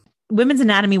women's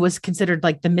anatomy was considered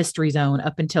like the mystery zone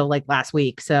up until like last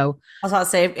week. So I was about to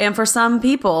say, and for some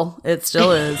people, it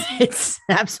still is. it's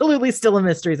absolutely still a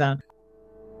mystery zone.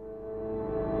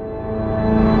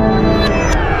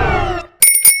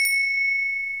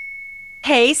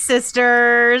 Hey,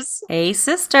 sisters. Hey,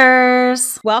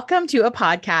 sisters. Welcome to a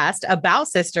podcast about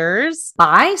sisters.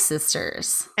 By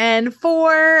sisters. And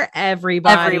for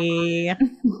everybody.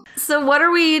 So what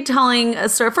are we telling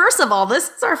us? First of all, this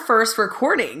is our first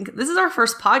recording. This is our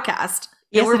first podcast.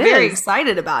 Yes, and we're very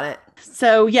excited about it.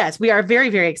 So yes, we are very,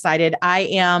 very excited. I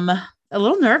am a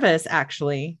little nervous,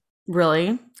 actually.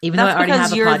 Really? Even though I already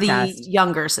have a you're podcast. The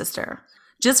younger sister.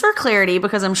 Just for clarity,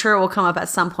 because I'm sure it will come up at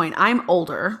some point. I'm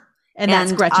older. And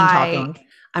that's Gretchen talking.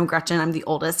 I'm Gretchen. I'm the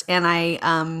oldest. And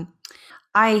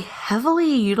I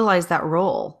heavily utilize that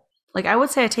role. Like I would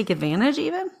say I take advantage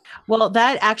even. Well,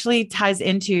 that actually ties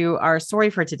into our story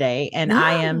for today. And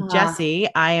I am Jessie.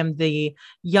 I am the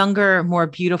younger, more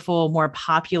beautiful, more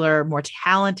popular, more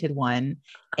talented one.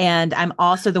 And I'm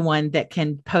also the one that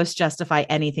can post-justify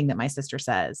anything that my sister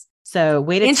says. So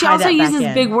way to tie that back in. And she also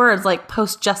uses big words like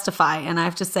post-justify. And I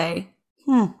have to say,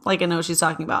 like I know what she's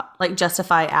talking about. Like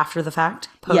justify after the fact.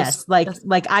 Yes. Like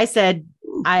I said,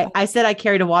 I said I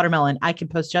carried a watermelon. I can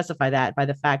post-justify that by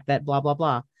the fact that blah, blah,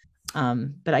 blah.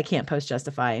 But I can't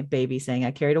post-justify baby saying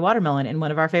I carried a watermelon in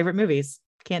one of our favorite movies.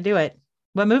 Can't do it.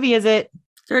 What movie is it?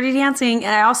 Dirty Dancing.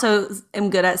 And I also am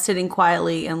good at sitting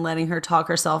quietly and letting her talk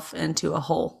herself into a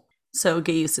hole. So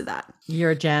get used to that.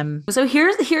 You're a gem. So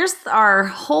here's our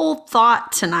whole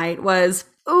thought tonight was,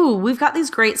 we've got these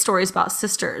great stories about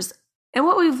sisters. And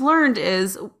what we've learned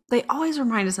is they always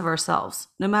remind us of ourselves,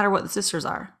 no matter what the sisters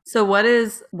are. So what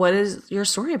is your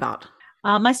story about?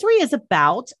 My story is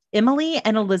about Emily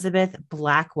and Elizabeth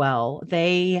Blackwell.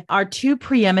 They are two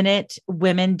preeminent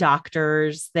women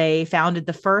doctors. They founded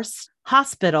the first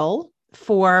hospital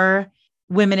for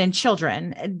women and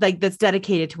children, like that's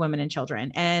dedicated to women and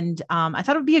children. And I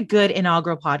thought it would be a good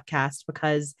inaugural podcast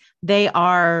because they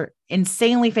are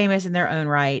insanely famous in their own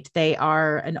right. They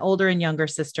are an older and younger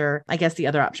sister. I guess the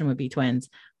other option would be twins.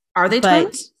 Are they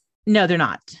twins? No, they're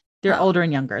not. They're older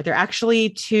and younger. They're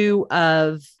actually two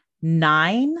of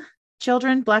 9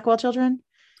 children, Blackwell children.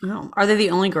 Oh, are they the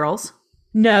only girls?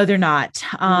 No, they're not.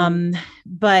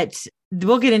 But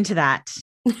we'll get into that.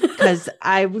 Because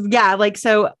I really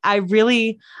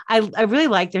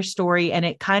like their story, and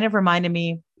it kind of reminded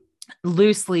me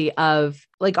loosely of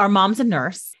like our mom's a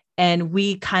nurse, and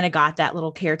we kind of got that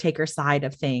little caretaker side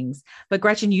of things. But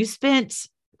Gretchen, you spent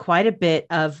quite a bit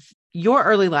of your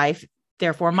early life,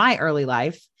 therefore my early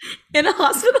life, in a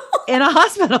hospital. In a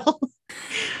hospital.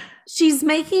 She's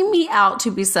making me out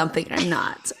to be something I'm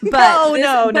not. But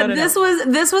no. This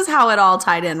was how it all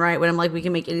tied in, right? When I'm like, we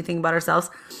can make anything about ourselves.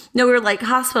 No, we were like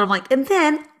hospital. I'm like, and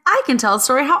then I can tell a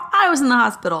story how I was in the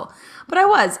hospital. But I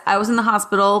was in the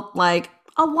hospital like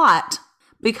a lot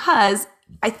because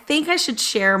I think I should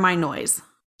share my noise.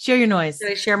 Share your noise.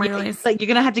 Should I share my noise? Like you're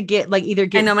gonna have to get like either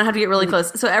get. I know I'm gonna have to get really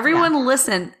close. So everyone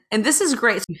listen, and this is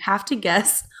great. So you have to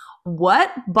guess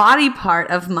what body part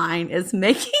of mine is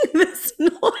making this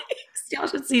noise. Y'all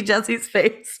should see Jessie's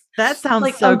face. That sounds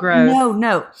like, so gross.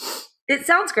 No. It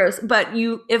sounds gross, but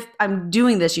if I'm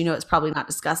doing this, it's probably not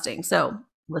disgusting. So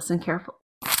listen carefully.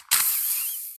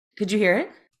 Could you hear it?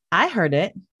 I heard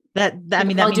it. That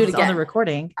means it's on the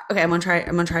recording. Okay, I'm gonna try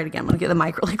it again. I'm gonna get the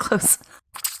mic really close.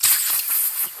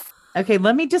 Okay,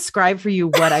 let me describe for you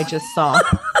what I just saw.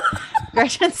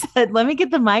 Gretchen said, let me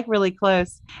get the mic really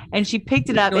close. And she picked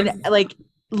it up and like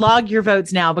log your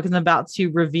votes now because I'm about to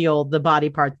reveal the body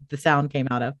part that the sound came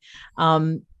out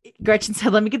of. Gretchen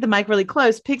said, let me get the mic really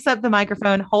close, picks up the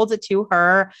microphone, holds it to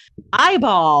her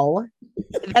eyeball.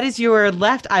 That is your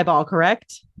left eyeball,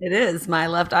 correct? It is my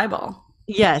left eyeball.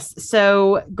 Yes.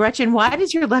 So Gretchen, why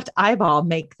does your left eyeball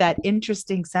make that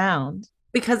interesting sound?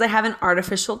 Because I have an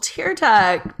artificial tear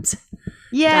duct.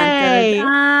 Yay. Dun,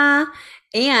 dun, dun.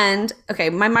 And okay,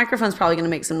 my microphone's probably going to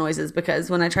make some noises because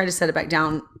when I try to set it back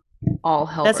down, all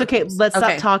hell. That's okay. Let's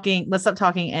stop talking. Let's stop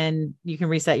talking and you can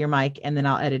reset your mic and then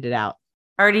I'll edit it out.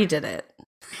 Already did it.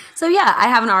 So yeah, I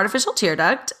have an artificial tear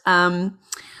duct,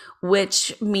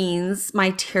 which means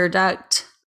my tear duct,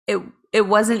 it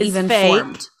wasn't even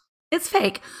formed. It's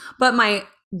fake. But my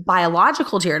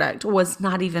biological tear duct was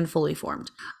not even fully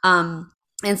formed. And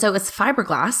so it's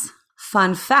fiberglass.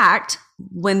 Fun fact,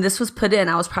 when this was put in,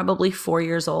 I was probably 4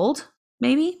 years old,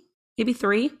 maybe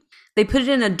 3. They put it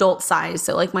in adult size.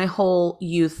 So like my whole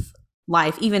youth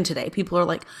life, even today, people are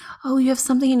like, oh, you have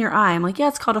something in your eye. I'm like, yeah,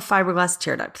 it's called a fiberglass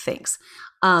tear duct. Thanks.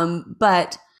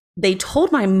 But they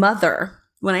told my mother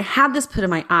when I had this put in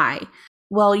my eye,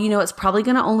 well, it's probably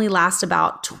going to only last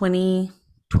about 20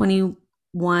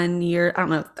 21 years. I don't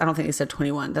know. I don't think they said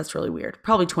 21. That's really weird.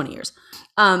 Probably 20 years.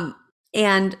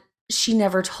 And she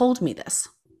never told me this.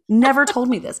 Never told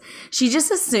me this. She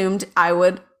just assumed I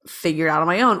would figure it out on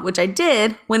my own, which I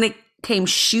did when it came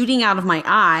shooting out of my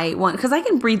eye. Because I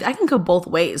can breathe. I can go both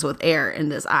ways with air in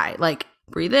this eye. Like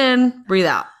breathe in, breathe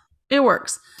out. It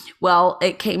works. Well,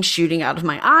 it came shooting out of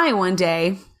my eye one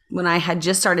day when I had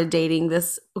just started dating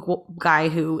this guy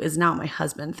who is now my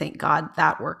husband. Thank God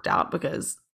that worked out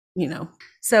because,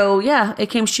 So yeah, it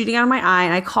came shooting out of my eye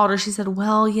and I called her. She said,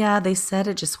 well, yeah, they said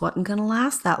it just wasn't going to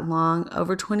last that long,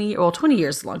 over 20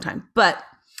 years is a long time. But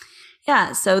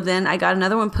yeah, so then I got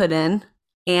another one put in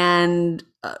and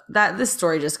this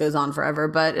story just goes on forever,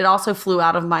 but it also flew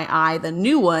out of my eye, the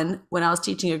new one, when I was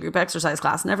teaching a group exercise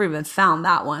class. Never even found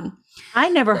that one. I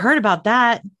never heard about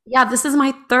that. Yeah, this is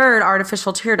my third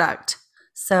artificial tear duct.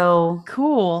 So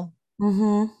cool.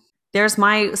 Mm-hmm. There's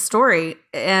my story.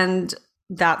 And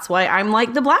that's why I'm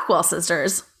like the Blackwell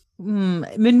sisters.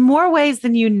 In more ways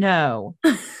than you know.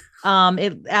 I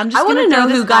want to know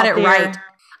who got it right.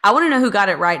 I want to know who got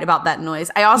it right about that noise.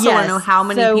 I also want to know how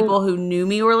many people who knew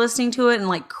me were listening to it and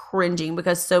like cringing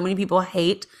because so many people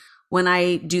hate when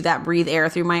I do that breathe air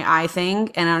through my eye thing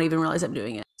and I don't even realize I'm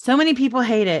doing it. So many people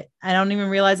hate it. I don't even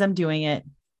realize I'm doing it.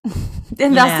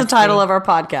 And that's the title of our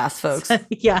podcast, folks.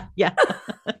 Yeah.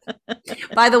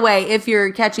 By the way, if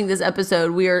you're catching this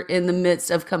episode, we are in the midst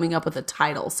of coming up with a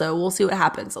title. So we'll see what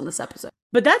happens on this episode.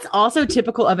 But that's also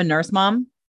typical of a nurse mom.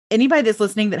 Anybody that's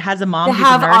listening that has a mom to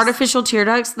have artificial tear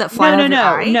ducts that fly out of your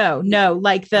eye? No.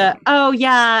 Like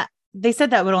they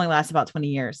said that would only last about 20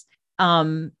 years.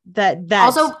 That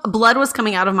also blood was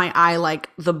coming out of my eye like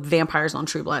the vampires on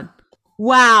True Blood.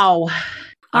 Wow.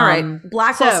 All right.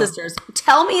 Blackwell sisters,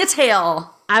 tell me a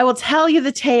tale. I will tell you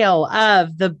the tale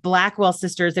of the Blackwell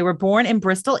sisters. They were born in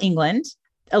Bristol, England.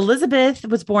 Elizabeth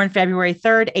was born February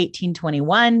 3rd,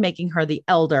 1821, making her the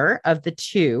elder of the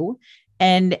two.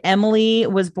 And Emily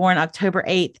was born October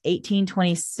 8th,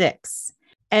 1826.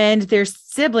 And their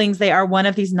siblings, they are one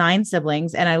of these 9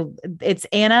 siblings. And it's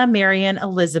Anna, Marion,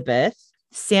 Elizabeth,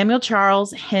 Samuel,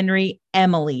 Charles, Henry,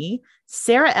 Emily,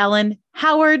 Sarah Ellen,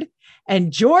 Howard,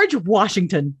 and George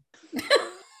Washington.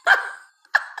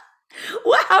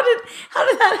 What? How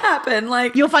did that happen?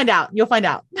 Like you'll find out.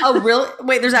 Oh, really?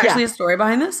 Wait, there's actually a story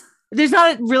behind this? There's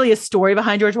not really a story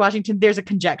behind George Washington. There's a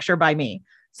conjecture by me.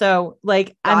 So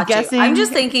I'm guessing. I'm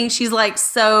just thinking she's like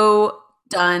so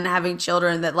done having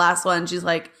children. That last one, she's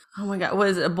like, oh my God, what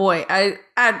is it? A boy.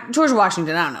 George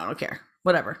Washington. I don't know. I don't care.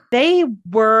 Whatever. They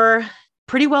were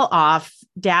pretty well off.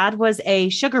 Dad was a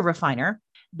sugar refiner,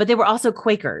 but they were also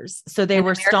Quakers. So they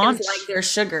were staunch. Like their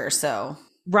sugar. So.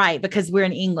 Right. Because we're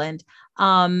in England.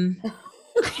 I'm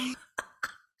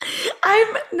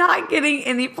not getting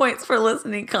any points for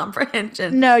listening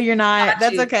comprehension. No, you're not.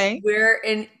 That's okay. We're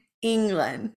in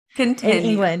England. Continue. In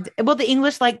England. Well, the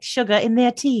English like sugar in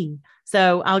their tea.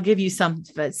 So I'll give you some.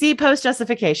 See, post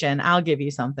justification. I'll give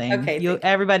you something. Okay.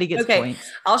 Everybody gets points.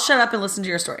 I'll shut up and listen to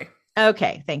your story.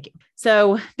 Okay. Thank you.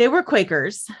 So they were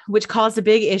Quakers, which caused a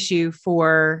big issue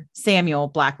for Samuel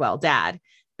Blackwell, dad,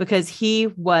 because he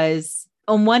was,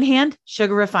 on one hand,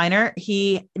 sugar refiner.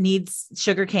 He needs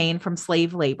sugar cane from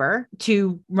slave labor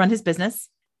to run his business.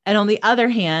 And on the other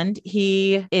hand,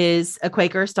 he is a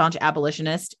Quaker, staunch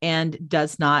abolitionist, and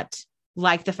does not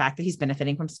like the fact that he's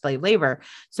benefiting from slave labor.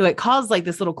 So it caused like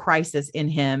this little crisis in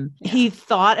him. Yeah. He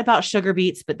thought about sugar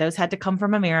beets, but those had to come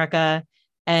from America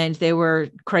and they were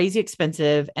crazy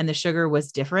expensive and the sugar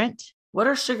was different. What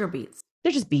are sugar beets?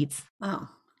 They're just beets. Oh,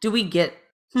 do we get,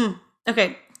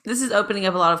 okay. This is opening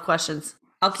up a lot of questions.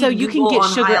 So you can get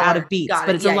sugar out of beets,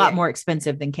 but it's a lot more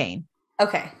expensive than cane.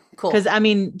 Okay. Cool. Because I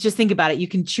mean, just think about it. You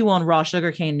can chew on raw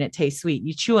sugar cane and it tastes sweet.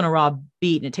 You chew on a raw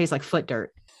beet and it tastes like foot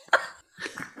dirt.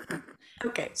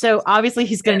 Okay. So obviously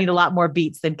he's going to need a lot more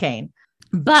beets than cane.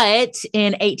 But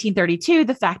in 1832,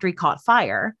 the factory caught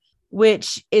fire,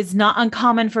 which is not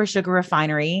uncommon for a sugar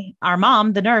refinery. Our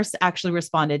mom, the nurse, actually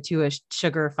responded to a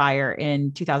sugar fire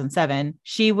in 2007.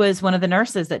 She was one of the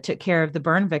nurses that took care of the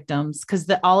burn victims because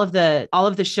all of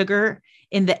the sugar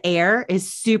in the air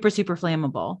is super, super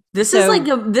flammable. This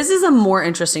is a more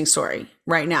interesting story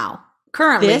right now.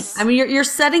 Currently, I mean, you're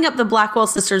setting up the Blackwell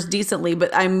sisters decently, but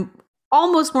I'm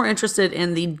almost more interested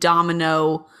in the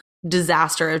domino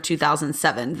disaster of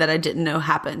 2007 that I didn't know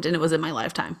happened, and it was in my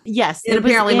lifetime. Yes, and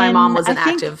apparently my mom was an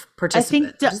active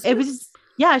participant. I think it was.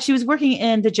 Yeah, she was working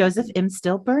in the Joseph M.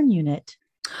 Still burn unit.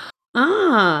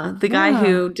 The guy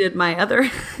who did my other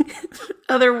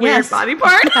weird body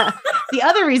part. Yeah. The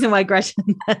other reason why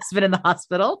Gretchen has been in the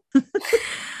hospital.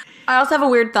 I also have a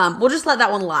weird thumb. We'll just let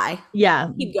that one lie. Yeah,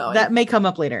 keep going. That may come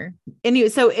up later.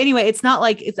 Anyway, it's not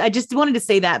like I just wanted to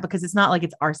say that because it's not like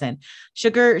it's arson.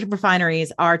 Sugar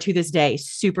refineries are to this day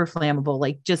super flammable,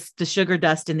 like just the sugar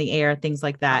dust in the air, things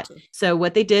like that. Gotcha. So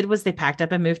what they did was they packed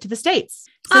up and moved to the States.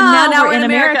 So now we're in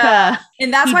America.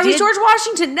 And that's why he's George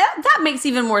Washington. That makes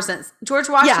even more sense. George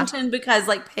Washington, because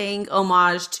like paying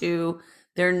homage to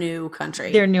their new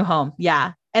country, their new home.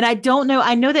 Yeah. And I don't know.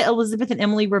 I know that Elizabeth and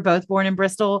Emily were both born in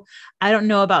Bristol. I don't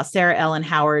know about Sarah Ellen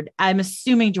Howard. I'm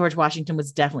assuming George Washington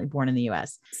was definitely born in the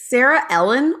U.S. Sarah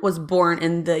Ellen was born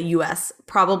in the U.S.,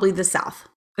 probably the South.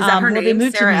 Is that her name? They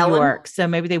moved Sarah to New Ellen? York, so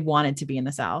maybe they wanted to be in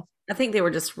the South. I think they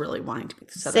were just really wanting to be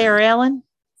the South. Sarah Ellen?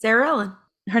 Sarah Ellen.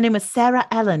 Her name was Sarah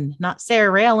Ellen, not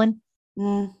Sarah Ellen.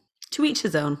 To each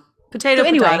his own. Potato.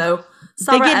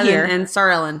 Sarah Ellen and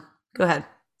Sarah Ellen. Go ahead.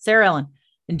 Sarah Ellen.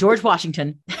 And George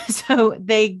Washington. So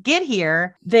they get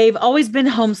here. They've always been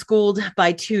homeschooled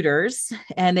by tutors,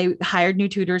 and they hired new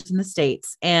tutors in the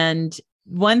States. And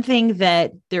one thing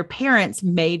that their parents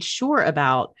made sure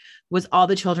about was all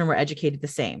the children were educated the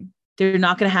same. They're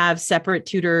not going to have separate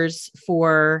tutors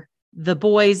for the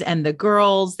boys and the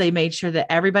girls. They made sure that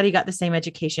everybody got the same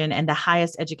education and the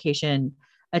highest education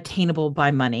attainable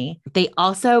by money. They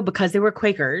also, because they were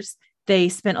Quakers, they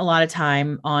spent a lot of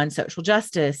time on social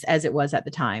justice as it was at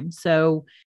the time. So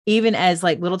even as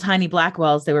like little tiny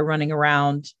Blackwells, they were running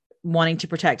around wanting to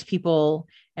protect people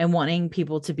and wanting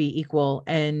people to be equal.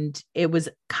 And it was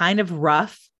kind of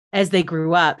rough as they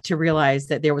grew up to realize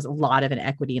that there was a lot of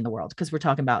inequity in the world, because we're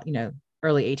talking about,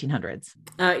 early 1800s.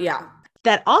 Yeah.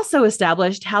 That also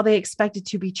established how they expected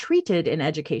to be treated in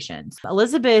education. So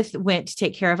Elizabeth went to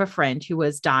take care of a friend who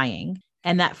was dying.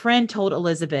 And that friend told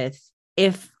Elizabeth,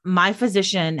 if my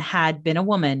physician had been a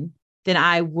woman, then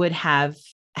I would have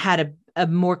had a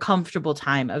more comfortable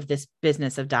time of this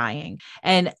business of dying.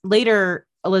 And later,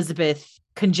 Elizabeth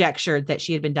conjectured that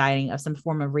she had been dying of some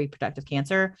form of reproductive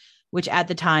cancer, which at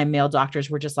the time, male doctors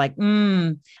were just like,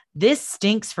 this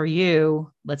stinks for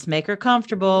you. Let's make her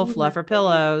comfortable, fluff her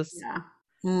pillows.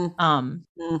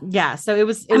 Yeah. So it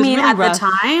was really at rough. the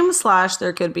time /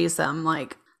 there could be some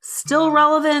like still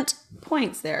relevant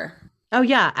points there. Oh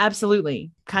yeah,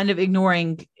 absolutely. Kind of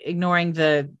ignoring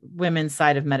the women's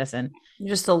side of medicine.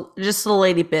 Just the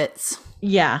lady bits.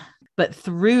 Yeah. But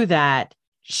through that,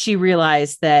 she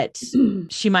realized that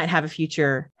she might have a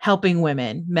future helping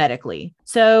women medically.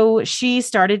 So she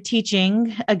started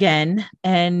teaching again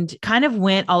and kind of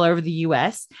went all over the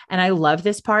US. And I love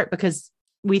this part because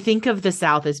we think of the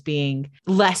South as being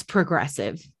less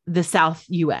progressive. The South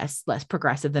US, less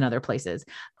progressive than other places.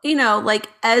 Like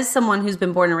as someone who's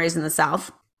been born and raised in the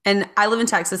South, and I live in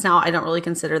Texas now, I don't really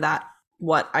consider that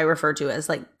what I refer to as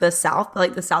like the South,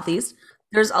 like the Southeast.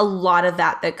 There's a lot of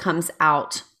that comes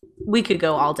out. We could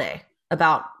go all day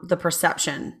about the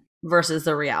perception versus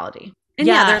the reality. And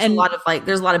there's a lot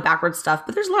of backward stuff,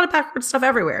 but there's a lot of backward stuff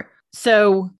everywhere.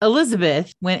 So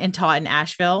Elizabeth went and taught in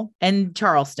Asheville and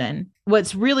Charleston.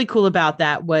 What's really cool about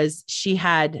that was she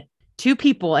had two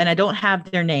people, and I don't have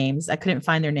their names. I couldn't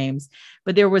find their names,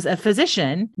 but there was a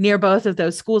physician near both of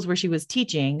those schools where she was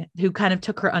teaching who kind of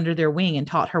took her under their wing and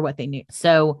taught her what they knew.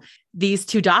 So these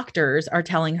two doctors are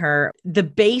telling her the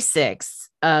basics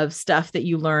of stuff that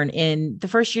you learn in the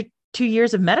first 2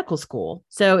 years of medical school.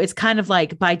 So it's kind of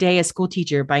like by day a school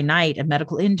teacher, by night a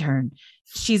medical intern.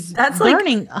 That's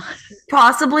learning. Like,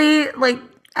 possibly like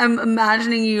I'm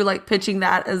imagining you like pitching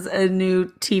that as a new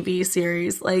TV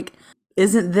series. Like,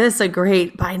 isn't this a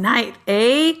great by night,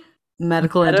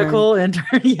 medical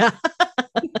intern? Yeah.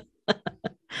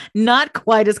 Not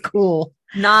quite as cool.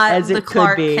 Not as the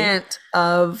Clark Kent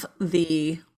of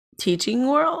the teaching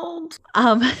world.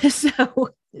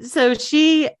 So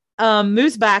she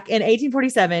moves back in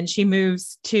 1847. She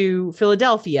moves to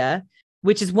Philadelphia,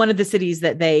 which is one of the cities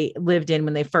that they lived in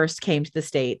when they first came to the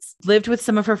States, lived with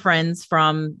some of her friends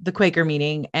from the Quaker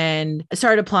meeting and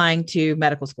started applying to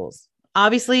medical schools.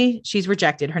 Obviously, she's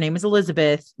rejected. Her name is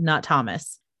Elizabeth, not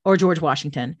Thomas or George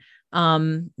Washington.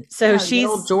 She's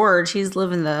old George. He's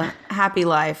living the happy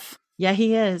life. Yeah,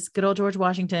 he is. Good old George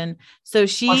Washington. So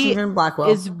she Blackwell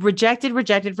is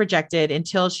rejected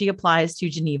until she applies to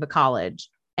Geneva College.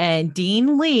 And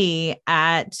Dean Lee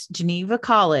at Geneva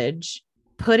College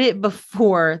put it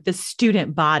before the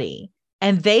student body.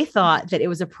 And they thought that it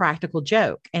was a practical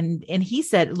joke. And he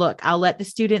said, look, I'll let the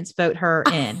students vote her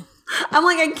in. I'm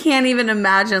like, I can't even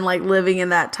imagine like living in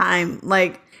that time.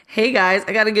 Like, hey guys,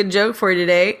 I got a good joke for you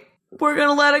today. We're going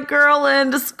to let a girl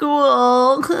into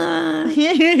school. Can't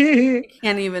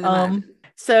even imagine.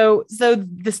 So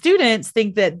the students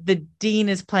think that the dean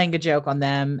is playing a joke on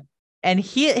them. And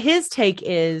his take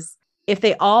is, if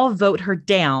they all vote her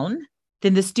down,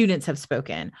 then the students have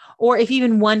spoken. Or if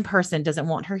even one person doesn't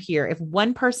want her here, if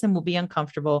one person will be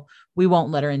uncomfortable, we won't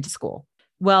let her into school.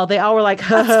 Well, they all were like,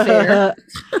 That's fair.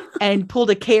 and pulled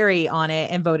a Carrie on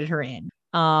it and voted her in.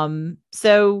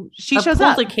 So she shows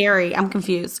up. Pulled a Carrie. I'm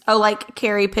confused. Oh, like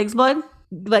Carrie Pigsblood?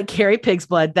 Like Carrie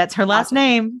Pigsblood. That's her last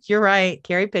name. You're right.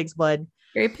 Carrie Pigsblood.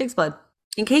 Carrie Pigsblood.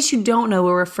 In case you don't know,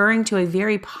 we're referring to a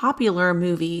very popular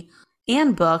movie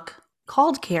and book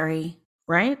called Carrie,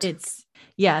 right?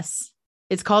 Yes,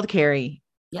 it's called Carrie.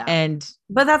 Yeah.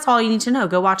 But that's all you need to know.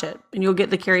 Go watch it and you'll get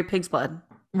the Carrie Pigsblood.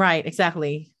 Right.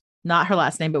 Exactly. Not her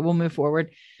last name, but we'll move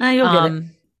forward. You'll get it.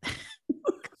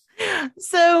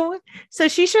 So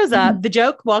she shows up, the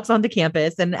joke walks onto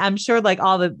campus, and I'm sure like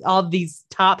all these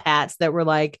top hats that were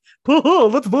like,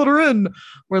 oh, let's vote her in,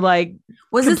 were like,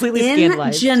 was completely this in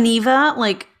scandalized. Geneva?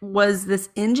 Like, was this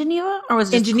in Geneva or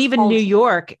was it in Geneva, New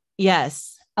York?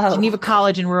 Yes. Geneva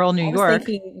College in rural New York.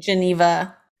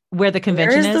 Geneva. Where the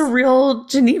convention is. Where's the real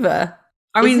Geneva?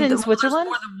 I mean, in Switzerland?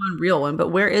 There's more than one real one, but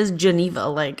where is Geneva?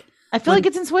 Like, I feel like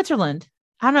it's in Switzerland.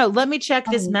 I don't know. Let me check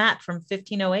this map from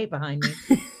 1508 behind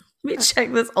me. Let me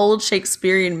check this old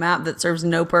Shakespearean map that serves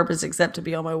no purpose except to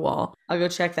be on my wall. I'll go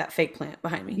check that fake plant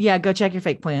behind me. Yeah, go check your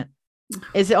fake plant.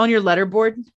 Is it on your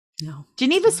letterboard? No.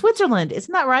 Geneva, Switzerland.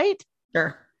 Isn't that right?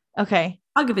 Sure. Okay.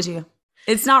 I'll give it to you.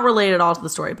 It's not related at all to the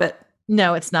story, but...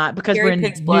 No, it's not, because Carrie we're in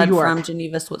Pigsblood New York. From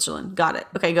Geneva, Switzerland. Got it.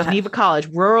 Okay, go ahead. Geneva College,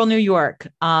 rural New York.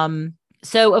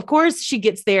 So of course she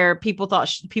gets there. People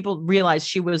realized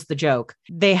she was the joke.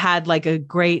 They had like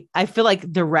I feel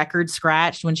like the record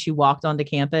scratched when she walked onto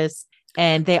campus.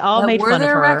 And they all made fun of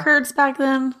her. Were there records back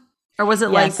then? Or was it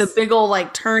like the big old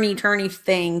like turny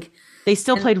thing? They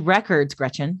still played records,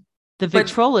 Gretchen. The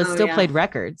Victrolas still played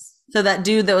records. So that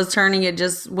dude that was turning it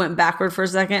just went backward for a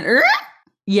second?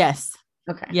 Yes.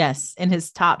 Okay. Yes. In his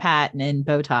top hat and in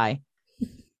bow tie.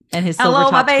 And his hello,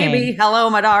 silver my top baby. cane. Hello,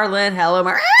 my darling. Hello,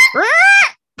 my...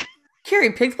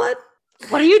 Carrie Pigsblood?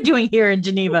 What are you doing here in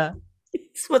Geneva?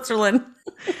 Switzerland.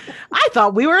 I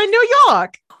thought we were in New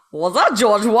York. Was that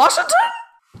George Washington?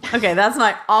 Okay, that's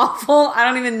my awful, I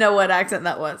don't even know what accent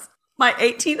that was. My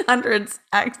 1800s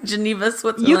Geneva,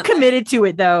 Switzerland. You committed to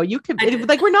it though.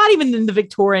 Like we're not even in the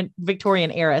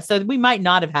Victorian era, so we might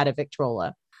not have had a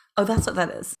Victrola. Oh, that's what that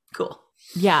is. Cool.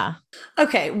 Yeah.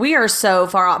 Okay, we are so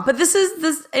far off, but this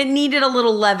it needed a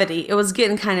little levity. It was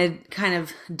getting kind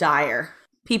of dire.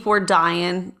 People were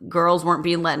dying. Girls weren't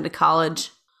being let into college.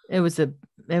 It was a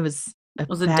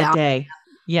bad day.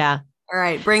 Yeah. All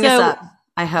right, bring us up.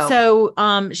 I hope.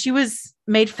 So, she was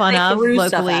made fun of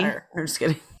locally. I'm just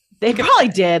kidding. They probably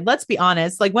did. Let's be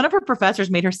honest. Like one of her professors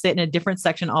made her sit in a different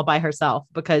section all by herself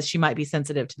because she might be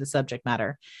sensitive to the subject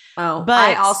matter. Oh, but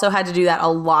I also had to do that a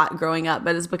lot growing up,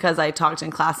 but it's because I talked in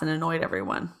class and annoyed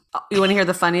everyone. You want to hear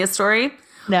the funniest story?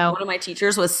 No. One of my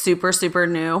teachers was super, super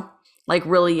new, like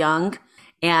really young.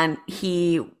 And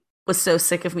he was so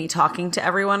sick of me talking to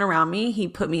everyone around me. He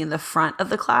put me in the front of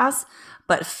the class,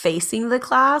 but facing the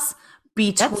class.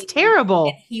 That's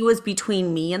terrible. He was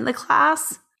between me and the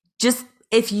class. Just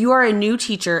if you are a new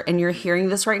teacher and you're hearing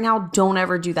this right now, don't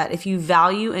ever do that. If you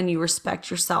value and you respect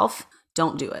yourself,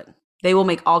 don't do it. They will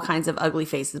make all kinds of ugly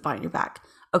faces behind your back.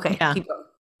 Okay, keep going.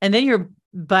 And then your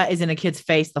butt is in a kid's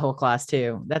face the whole class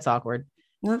too. That's awkward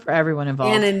for everyone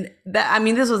involved. And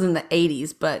this was in the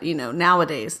 80s, but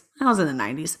nowadays, I was in the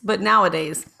 90s, but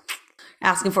nowadays,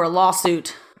 asking for a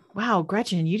lawsuit. Wow,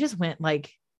 Gretchen, you just went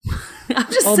like I'm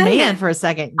just saying. Man for a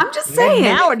second. I'm just saying.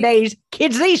 Nowadays,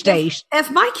 kids these days. If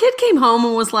my kid came home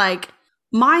and was like,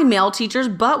 my male teacher's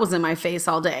butt was in my face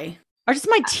all day. Or just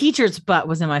my teacher's butt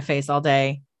was in my face all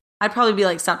day. I'd probably be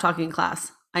like, stop talking in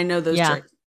class. I know those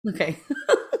tricks. Okay.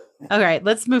 All right,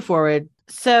 let's move forward.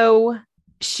 So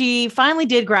she finally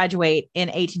did graduate in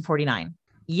 1849.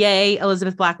 Yay,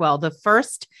 Elizabeth Blackwell, the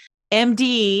first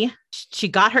MD. She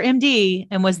got her MD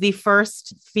and was the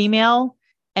first female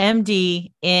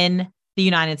MD in the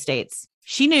United States.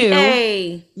 She knew.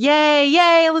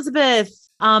 Yay, Elizabeth.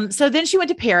 So then she went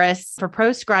to Paris for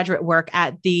postgraduate work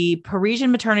at the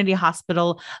Parisian maternity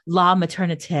hospital La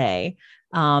Maternité.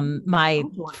 My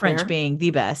French being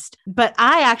the best. But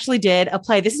I actually did a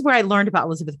play. This is where I learned about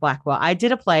Elizabeth Blackwell. I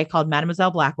did a play called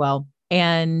Mademoiselle Blackwell.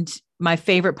 And my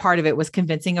favorite part of it was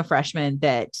convincing a freshman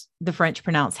that the French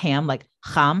pronounce ham like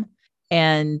ham.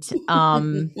 And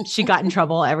she got in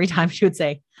trouble every time she would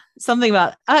say something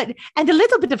about and a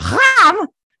little bit of ham.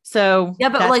 So yeah,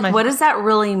 but like, what does that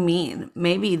really mean?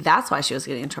 Maybe that's why she was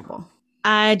getting in trouble.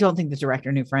 I don't think the director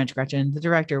knew French, Gretchen. The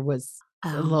director was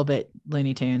a little bit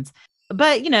Looney Tunes.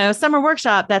 But, summer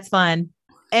workshop, that's fun.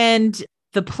 And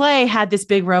The play had this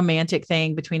big romantic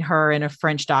thing between her and a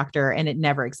French doctor, and it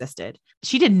never existed.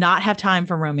 She did not have time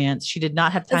for romance. She did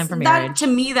not have time for marriage. To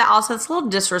me, that also, it's a little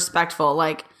disrespectful.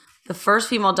 Like, the first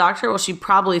female doctor, well, she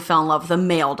probably fell in love with a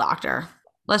male doctor.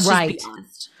 Let's just be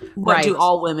honest. What do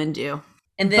all women do?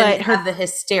 And then have the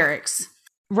hysterics.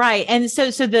 Right. And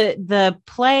so the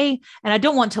play, and I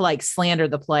don't want to like slander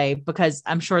the play because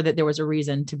I'm sure that there was a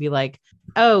reason to be like,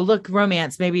 oh, look,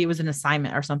 romance. Maybe it was an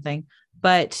assignment or something.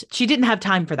 But she didn't have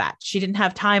time for that. She didn't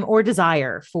have time or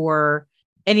desire for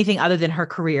anything other than her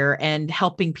career and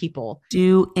helping people.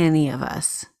 Do any of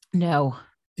us? No,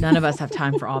 none of us have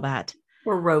time for all that.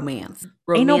 Or romance.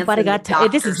 Ain't nobody got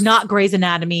time. This is not Grey's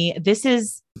Anatomy. This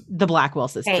is the Blackwell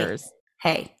sisters.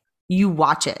 Hey, you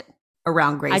watch it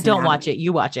around Grey's Anatomy. I don't watch it.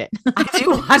 You watch it. I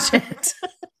do watch it.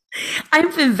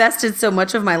 I've invested so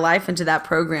much of my life into that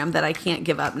program that I can't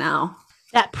give up now.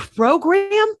 That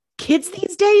program? Kids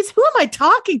these days? Who am I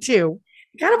talking to? You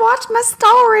gotta watch my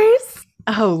stories.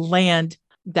 Oh, land.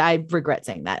 I regret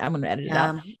saying that. I'm going to edit it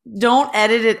out. Don't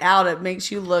edit it out. It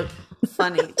makes you look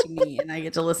funny to me, and I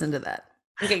get to listen to that.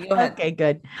 Okay, go ahead. Okay,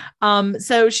 good.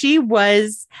 So she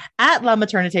was at La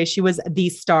Maternité. She was the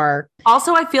star.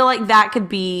 Also, I feel like that could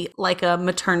be like a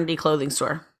maternity clothing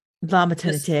store. La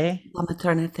Maternité. La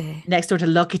Maternité. Next door to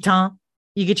L'Occitane.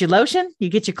 You get your lotion, you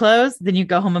get your clothes, then you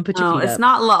go home and put your feet up. It's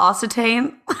not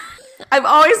L'Occitane. I've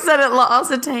always said it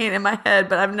L'Occitane in my head,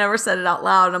 but I've never said it out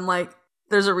loud. I'm like,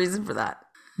 there's a reason for that.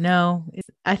 No,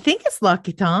 I think it's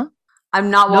L'Occitane. I'm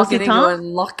not walking in going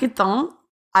L'Occitane.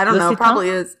 I don't know. Probably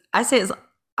is. I say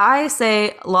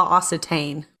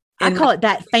L'Occitane. I call it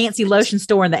that fancy lotion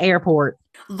store in the airport.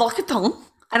 L'Occitane.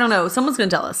 I don't know. Someone's going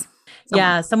to tell us.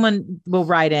 Yeah, someone will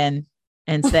write in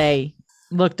and say,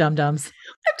 look, dum-dums.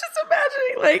 I'm just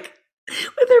imagining like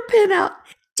with her pen out,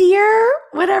 dear,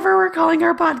 whatever we're calling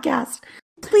our podcast,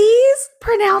 please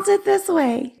pronounce it this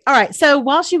way. All right. So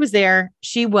while she was there,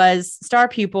 she was star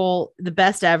pupil, the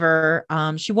best ever.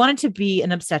 She wanted to be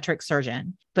an obstetric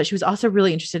surgeon, but she was also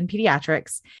really interested in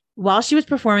pediatrics. While she was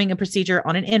performing a procedure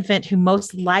on an infant who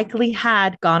most likely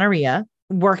had gonorrhea,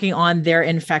 working on their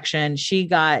infection, she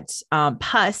got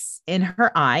pus in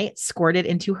her eye, squirted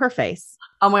into her face.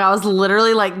 Oh my God, I was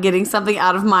literally like getting something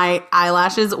out of my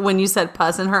eyelashes when you said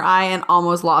pus in her eye and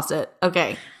almost lost it.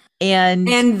 Okay. And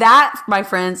that, my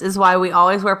friends, is why we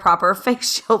always wear proper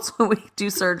face shields when we do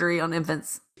surgery on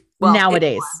infants. Well,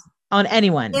 nowadays, on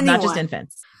anyone, not just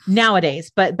infants.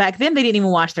 Nowadays. But back then, they didn't even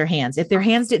wash their hands. If their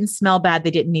hands didn't smell bad, they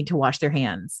didn't need to wash their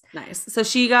hands. Nice. So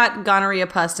she got gonorrhea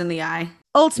pus in the eye.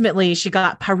 Ultimately, she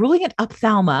got purulent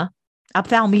ophthalmia,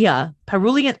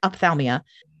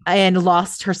 and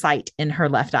lost her sight in her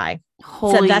left eye.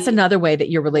 So that's another way that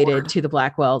you're related to the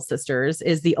Blackwell sisters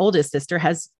is the oldest sister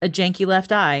has a janky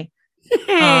left eye.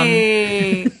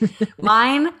 Hey,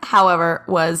 mine, however,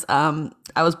 was, I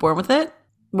was born with it.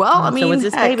 Well, I mean, so was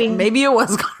this baby. Maybe it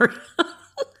was gonorrhea.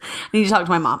 I need to talk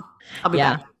to my mom. I'll be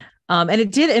back. And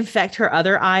it did infect her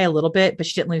other eye a little bit, but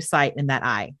she didn't lose sight in that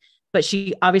eye. But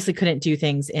she obviously couldn't do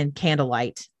things in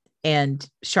candlelight and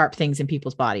sharp things in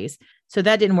people's bodies. So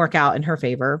that didn't work out in her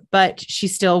favor, but she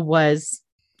still was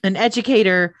an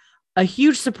educator, a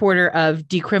huge supporter of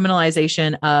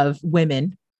decriminalization of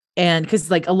women. And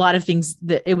because like a lot of things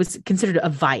that it was considered a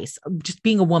vice, just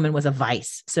being a woman was a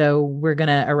vice. So we're going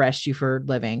to arrest you for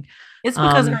living. It's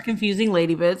because of our confusing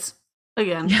lady bits.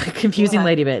 Again, confusing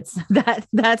lady bits.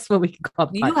 That's what we can call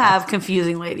it. You have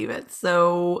confusing lady bits.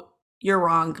 So you're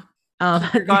wrong.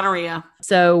 Gonorrhea.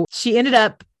 So she ended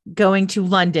up going to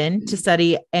London to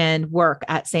study and work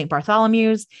at St.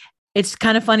 Bartholomew's. It's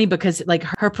kind of funny because like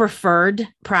her preferred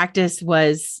practice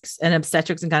was in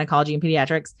obstetrics and gynecology and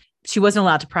pediatrics. She wasn't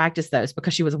allowed to practice those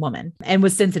because she was a woman and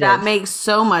was sensitive. That makes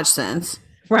so much sense.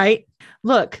 Right?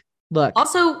 Look.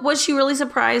 Also, was she really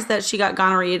surprised that she got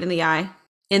gonorrhea in the eye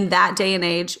in that day and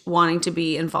age, wanting to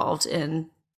be involved in?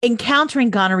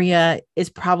 Encountering gonorrhea is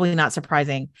probably not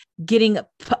surprising. Getting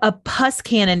a pus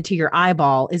cannon to your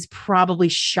eyeball is probably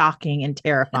shocking and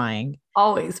terrifying.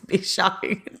 Always be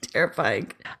shocking and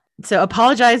terrifying. So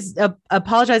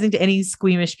apologizing to any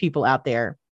squeamish people out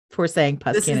there for saying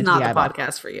pus cannon to the eyeball. This is not the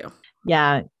podcast for you.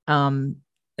 Yeah.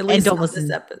 At least don't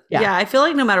listen. Yeah, I feel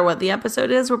like no matter what the episode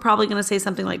is, we're probably going to say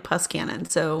something like pus cannon.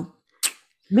 So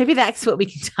maybe that's what we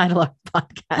can title our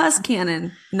podcast. Pus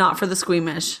cannon, not for the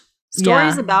squeamish.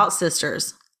 Stories about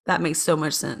sisters. That makes so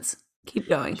much sense. Keep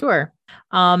going. Sure.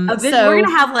 We're going to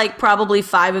have like probably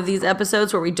 5 of these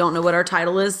episodes where we don't know what our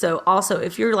title is. So also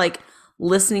if you're like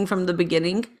listening from the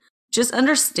beginning, just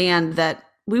understand that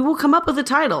we will come up with a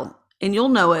title and you'll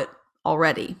know it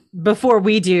already. Before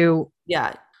we do.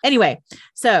 Yeah. Anyway,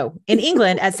 so in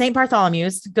England at St.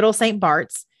 Bartholomew's, good old St.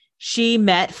 Bart's, She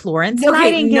met Florence Okay,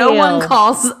 Nightingale. no one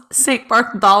calls St.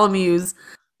 Bartholomew's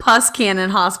Pus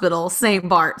Cannon Hospital St.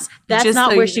 Bart's. That's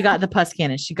not where she got the pus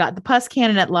cannon. She got the pus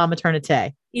cannon at La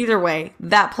Maternité. Either way,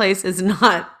 that place is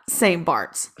not St.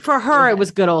 Bart's. For her, it was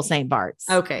good old St. Bart's.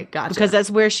 Okay, gotcha. Because that's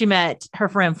where she met her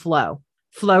friend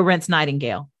Florence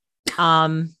Nightingale.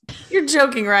 You're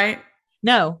joking, right?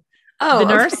 No. Oh,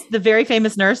 the nurse, the very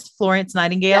famous nurse, Florence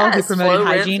Nightingale, who promoted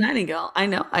hygiene. Nightingale. I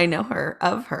know her,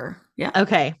 of her. Yeah.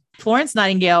 Okay. Florence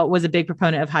Nightingale was a big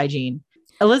proponent of hygiene.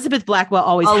 Elizabeth Blackwell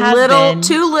always has been.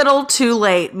 Too little, too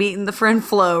late, meeting the friend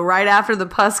Flo right after the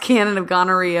pus cannon of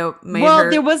gonorrhea made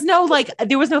her. There was no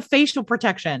facial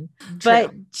protection,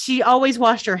 but she always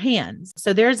washed her hands.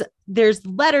 So there's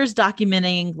letters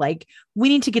documenting like, we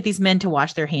need to get these men to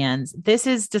wash their hands. This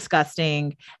is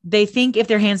disgusting. They think if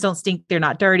their hands don't stink, they're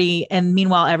not dirty. And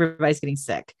meanwhile, everybody's getting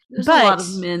sick. There's a lot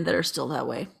of men that are still that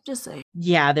way. Just say.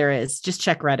 Yeah, there is. Just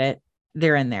check Reddit.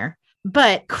 They're in there.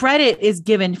 But credit is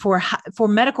given for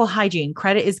medical hygiene.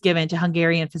 Credit is given to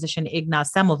Hungarian physician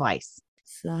Ignaz Semmelweis.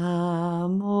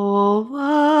 Semmelweis.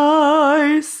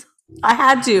 I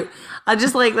had to. I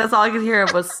just that's all I could hear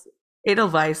of was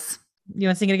Edelweiss. You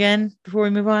want to sing it again before we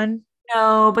move on?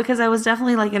 No, because I was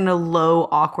definitely in a low,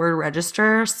 awkward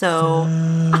register. So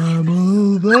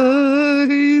Semmelweis.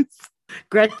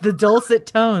 The dulcet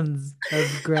tones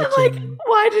of Gretchen.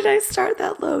 Why did I start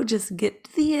that low? Just get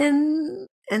to the end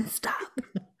and stop.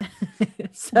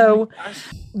 So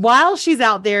while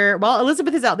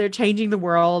Elizabeth is out there changing the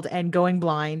world and going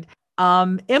blind,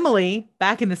 Emily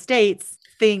back in the States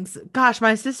thinks, gosh,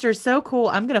 my sister's so cool.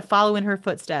 I'm going to follow in her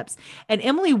footsteps. And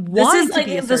Emily wanted to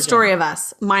be a surgeon. The story of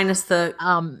us minus the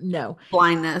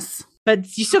blindness.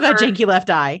 But you still got janky left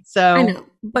eye. So I know.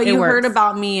 But you heard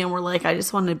about me and were like, I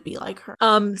just want to be like her.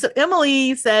 So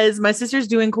Emily says, my sister's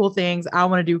doing cool things. I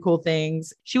want to do cool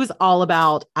things. She was all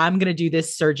about, I'm going to do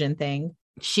this surgeon thing.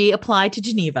 She applied to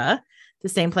Geneva, the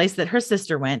same place that her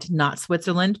sister went, not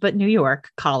Switzerland, but New York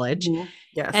College. Mm-hmm.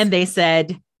 Yes. And they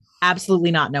said,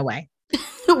 absolutely not, no way.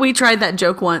 We tried that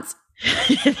joke once.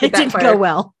 It didn't go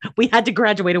well. We had to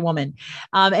graduate a woman.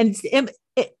 And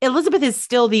Elizabeth is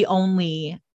still the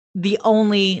only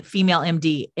female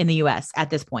MD in the US at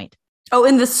this point. Oh,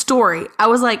 in the story, I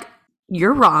was like,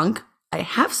 you're wrong. I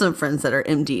have some friends that are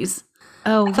MDs.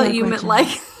 Oh, I thought you meant I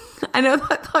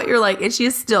thought you're and she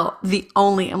is still the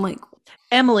only. I'm like,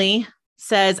 Emily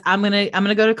says, I'm going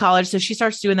to go to college. So she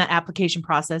starts doing that application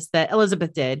process that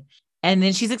Elizabeth did. And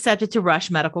then she's accepted to Rush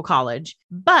Medical College.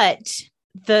 But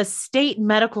the State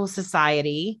Medical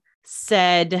Society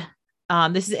said,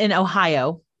 this is in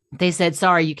Ohio. They said,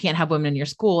 sorry, you can't have women in your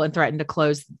school, and threatened to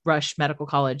close Rush Medical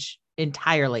College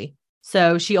entirely.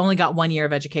 So she only got 1 year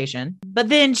of education. But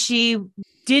then she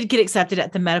did get accepted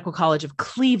at the Medical College of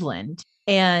Cleveland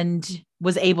and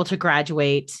was able to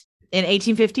graduate in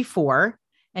 1854.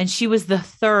 And she was the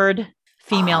third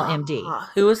female MD.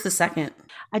 Who was the second?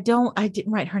 I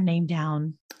didn't write her name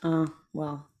down. Oh,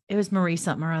 well. It was Marie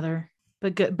something or other.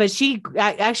 But good. But she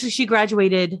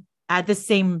graduated at the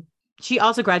same, she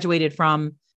also graduated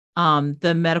from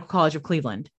the Medical College of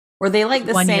Cleveland. Were they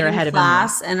the 1 same year ahead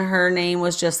class, of and her name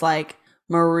was just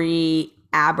Marie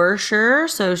Abersher,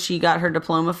 so she got her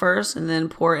diploma first, and then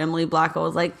poor Emily Blackwell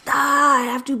was like, I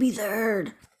have to be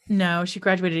third. No, she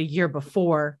graduated a year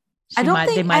before. I don't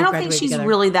think she's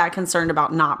really that concerned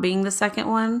about not being the second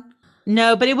one.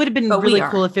 No, but it would have been really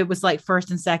cool if it was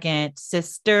first and second.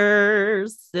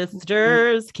 Sisters,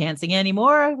 can't sing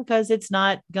anymore because it's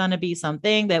not gonna be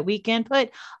something that we can put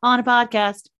on a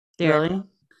podcast. Really?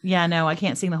 Yeah, no, I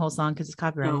can't sing the whole song because it's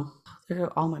copyrighted. No, there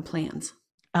go all my plans.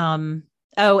 Oh,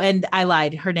 and I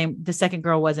lied. Her name, the second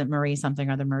girl, wasn't Marie something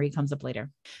or other. Marie comes up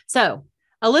later. So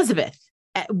Elizabeth,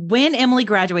 when Emily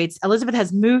graduates, Elizabeth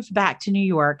has moved back to New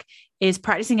York, is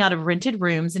practicing out of rented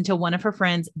rooms until one of her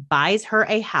friends buys her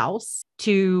a house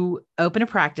to open a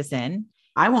practice in.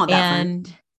 I want that.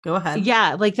 And go ahead.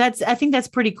 Yeah. I think that's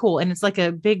pretty cool. And it's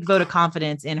a big vote of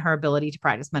confidence in her ability to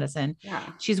practice medicine. Yeah.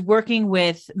 She's working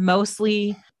with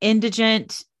mostly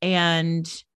indigent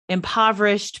and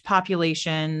impoverished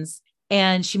populations.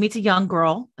 And she meets a young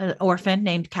girl, an orphan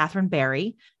named Catherine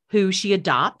Barry, who she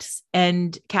adopts.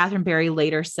 And Catherine Barry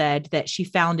later said that she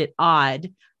found it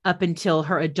odd up until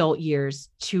her adult years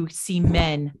to see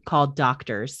men called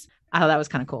doctors. I thought that was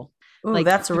kind of cool. Ooh,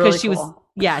 that's really cool.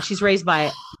 She's raised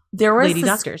by lady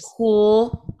doctors.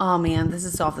 Cool. Oh man, this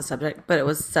is off the subject, but it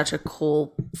was such a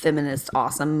cool feminist,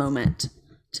 awesome moment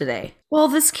today. Well,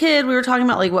 this kid, we were talking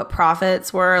about what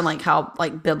prophets were and how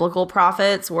biblical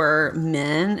prophets were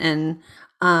men. And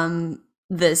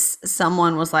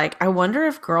someone was I wonder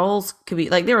if girls could be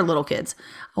they were little kids.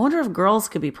 I wonder if girls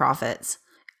could be prophets.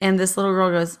 And this little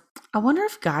girl goes, I wonder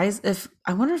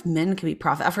if men could be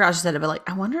prophets. I forgot how she said it, but like,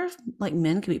 I wonder if like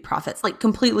men could be prophets, like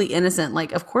completely innocent.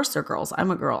 Like, of course they're girls.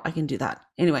 I'm a girl. I can do that.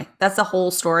 Anyway, that's the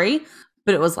whole story.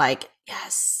 But it was like,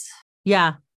 yes.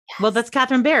 Yeah. Yes. Well, that's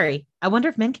Catherine Barry. I wonder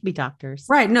if men can be doctors.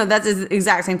 Right. No, that's the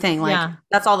exact same thing. Like,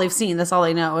 that's all they've seen. That's all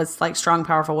they know. It's like strong,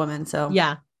 powerful women. So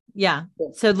yeah.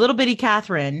 So little bitty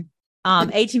Catherine,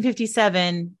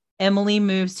 1857, Emily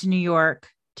moves to New York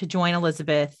to join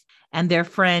Elizabeth and their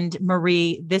friend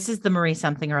Marie. This is the Marie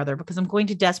something or other, because I'm going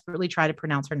to desperately try to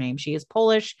pronounce her name. She is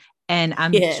Polish and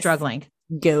I'm struggling.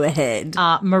 Go ahead.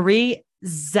 Marie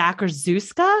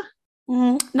Zakarzuska.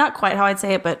 Not quite how I'd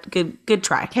say it, but good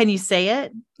try. Can you say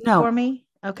it for me?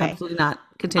 Okay. Absolutely not.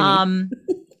 Continue.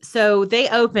 So they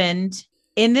opened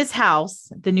in this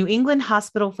house, the New England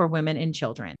Hospital for Women and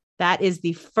Children. That is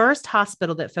the first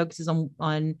hospital that focuses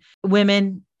on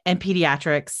women and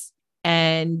pediatrics.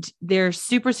 And they're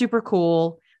super, super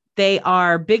cool. They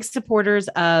are big supporters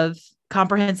of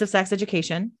comprehensive sex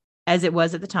education, as it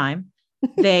was at the time.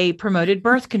 They promoted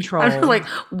birth control. I was like,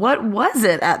 what was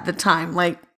it at the time?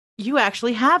 Like, you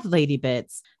actually have lady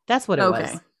bits. That's what it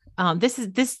was.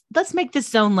 Let's make this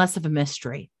zone less of a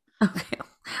mystery. Okay.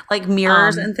 Like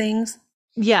mirrors and things.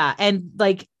 Yeah. And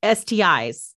like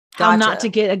STIs. Gotcha. How not to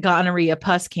get a gonorrhea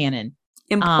pus cannon.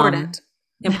 Important.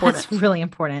 That's really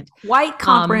important. Quite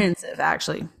comprehensive,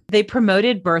 actually. They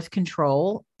promoted birth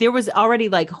control. There was already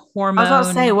like hormone. I was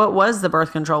about to say, what was the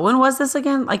birth control? When was this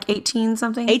again? Like 18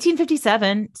 something?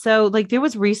 1857. So like there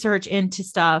was research into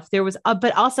stuff. There was,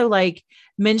 but also like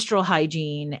menstrual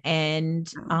hygiene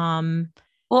and,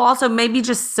 well, also maybe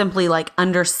just simply like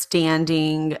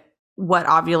understanding what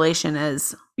ovulation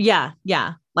is. Yeah.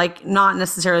 Like not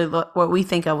necessarily what we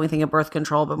think of birth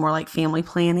control, but more like family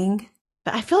planning.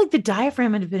 But I feel like the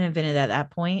diaphragm had been invented at that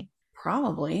point.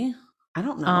 Probably. I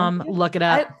don't know. Look it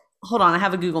up. Hold on. I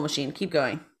have a Google machine. Keep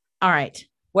going. All right.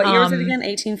 What year was it again?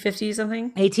 1850 something?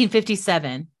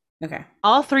 1857. Okay.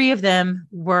 All three of them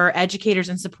were educators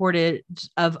and supported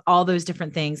of all those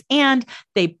different things. And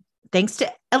thanks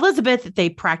to Elizabeth, they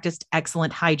practiced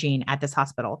excellent hygiene at this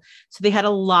hospital. So they had a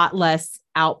lot less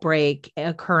outbreak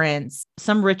occurrence.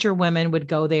 Some richer women would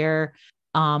go there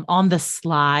on the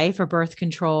sly for birth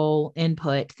control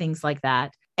input, things like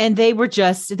that. And they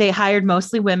hired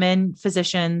mostly women,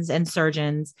 physicians and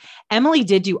surgeons. Emily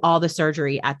did do all the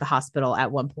surgery at the hospital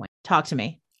at one point. Talk to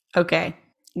me. Okay.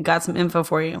 Got some info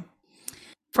for you.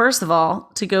 First of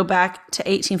all, to go back to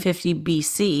 1850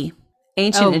 BC,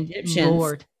 ancient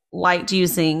Egyptians liked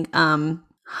using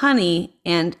honey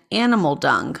and animal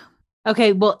dung.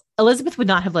 Okay. Well, Elizabeth would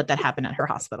not have let that happen at her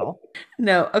hospital.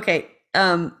 No. Okay.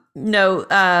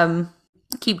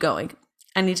 Keep going.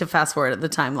 I need to fast forward the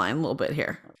timeline a little bit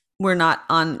here. We're not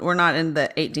in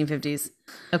the 1850s.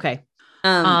 Okay.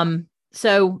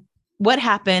 So what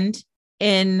happened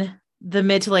in the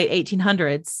mid to late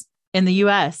 1800s in the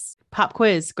US? Pop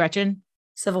quiz, Gretchen.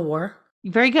 Civil War.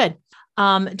 Very good.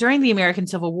 During the American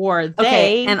Civil War,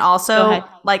 and also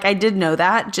like I did know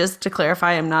that, just to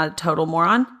clarify, I'm not a total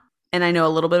moron. And I know a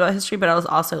little bit about history, but I was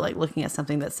also like looking at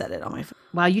something that said it on my phone.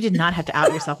 Wow, you did not have to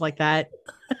out yourself like that.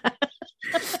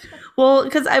 Well,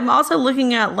 because I'm also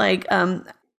looking at like,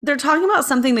 they're talking about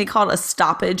something they called a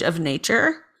stoppage of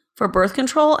nature for birth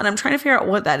control. And I'm trying to figure out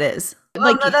what that is.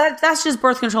 Well, no, that's just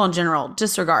birth control in general.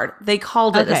 Disregard. They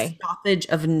called it a stoppage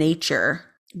of nature.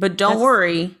 But don't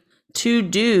worry. 2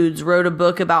 dudes wrote a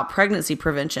book about pregnancy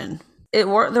prevention. There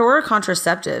were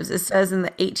contraceptives. It says in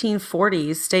the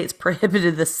 1840s, states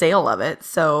prohibited the sale of it.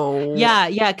 So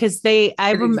yeah, because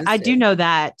I do know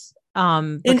that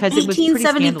because in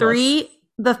 1873,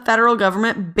 the federal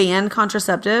government banned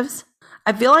contraceptives.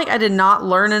 I feel like I did not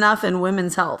learn enough in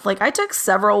women's health. Like I took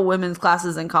several women's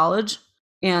classes in college,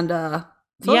 and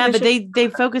but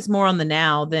they focus more on the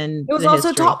now than it was also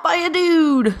history. Taught by a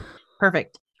dude.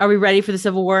 Perfect. Are we ready for the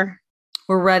Civil War?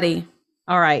 We're ready.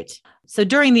 All right. So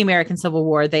during the American Civil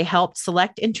War, they helped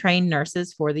select and train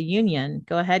nurses for the Union.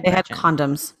 Go ahead. They Gretchen. Had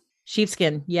condoms.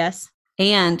 Sheepskin. Yes.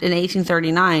 And in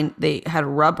 1839, they had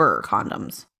rubber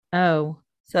condoms. Oh.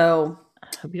 So I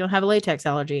hope you don't have a latex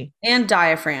allergy. And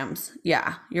diaphragms.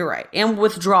 Yeah, you're right. And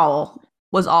withdrawal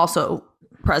was also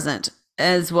present,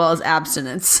 as well as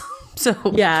abstinence. So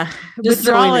yeah,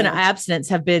 withdrawal and abstinence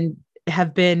have been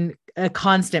a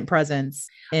constant presence.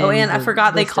 And I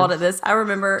forgot they called it this. I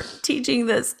remember teaching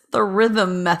this, the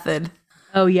rhythm method.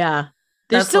 Oh yeah.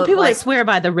 There's still people that swear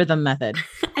by the rhythm method.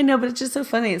 I know, but it's just so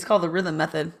funny. It's called the rhythm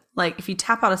method. Like if you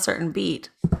tap out a certain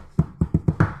beat,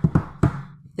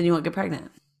 then you won't get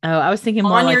pregnant. Oh, I was thinking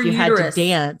more like you had to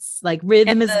dance. Like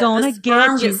rhythm is going to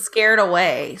get you. Gets scared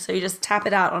away. So you just tap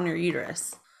it out on your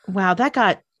uterus. Wow, that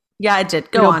got Yeah, it did.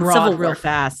 Go on. Civil War real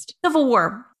fast. Civil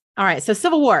War. All right. So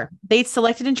Civil War, they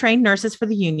selected and trained nurses for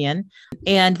the Union,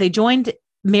 and they joined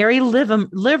Mary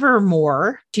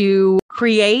Livermore to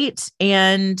create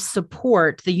and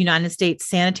support the United States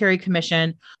Sanitary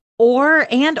Commission or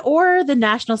the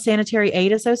National Sanitary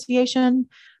Aid Association.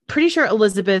 Pretty sure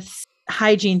Elizabeth's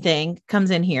hygiene thing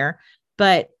comes in here,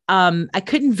 but I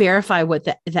couldn't verify what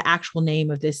the actual name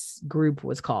of this group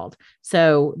was called.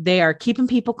 So they are keeping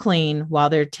people clean while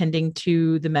they're tending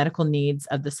to the medical needs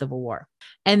of the Civil War.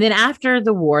 And then after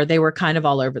the war, they were kind of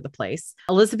all over the place.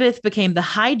 Elizabeth became the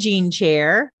hygiene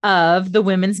chair of the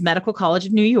Women's Medical College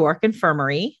of New York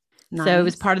Infirmary. Nice. So it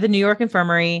was part of the New York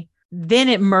Infirmary. Then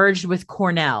it merged with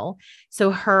Cornell.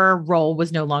 So her role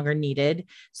was no longer needed.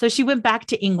 So she went back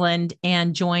to England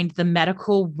and joined the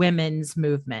medical women's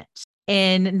movement.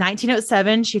 In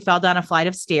 1907, she fell down a flight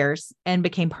of stairs and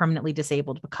became permanently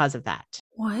disabled because of that.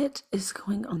 What is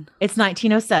going on? It's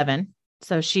 1907.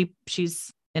 So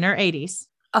she's in her 80s.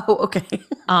 Oh, okay.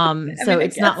 So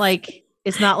it's not like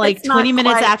 20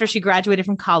 minutes after she graduated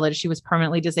from college, she was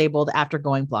permanently disabled after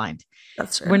going blind.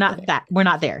 That's true. We're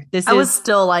not there. I was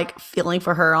still like feeling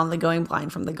for her on the going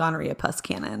blind from the gonorrhea pus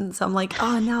cannon. So I'm like,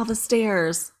 oh, now the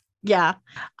stairs. Yeah.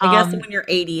 I guess when you're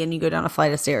 80 and you go down a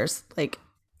flight of stairs, like,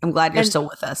 I'm glad you're still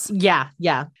with us. Yeah.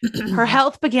 Yeah. Her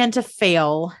health began to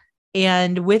fail.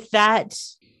 And with that,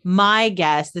 my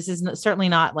guess, this is certainly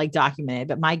not like documented,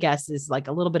 but my guess is like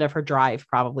a little bit of her drive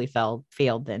probably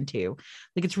failed then too.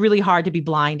 Like it's really hard to be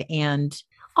blind and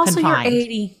also confined. You're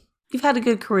 80. You've had a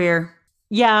good career.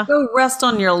 Yeah. Go rest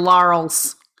on your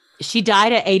laurels. She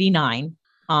died at 89.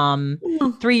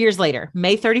 3 years later,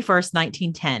 May 31st,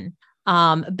 1910.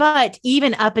 But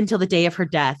even up until the day of her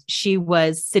death, she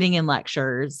was sitting in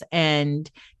lectures and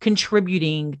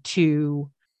contributing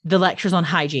to the lectures on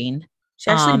hygiene. She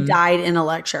actually died in a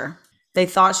lecture. They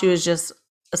thought she was just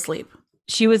asleep.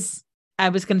 I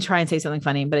was going to try and say something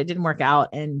funny, but it didn't work out.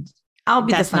 And I'll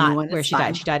be the funny one. Where she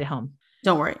died. She died at home.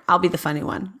 Don't worry. I'll be the funny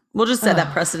one. We'll just set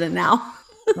that precedent now.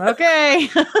 Okay.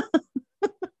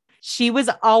 She was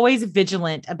always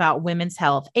vigilant about women's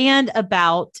health and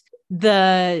about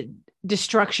the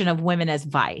destruction of women as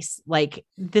vice. Like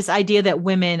this idea that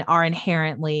women are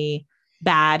inherently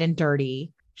bad and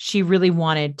dirty. She really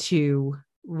wanted to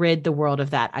rid the world of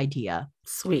that idea.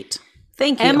 Sweet.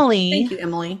 Thank you. Thank you,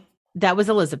 Emily. That was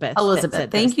Elizabeth.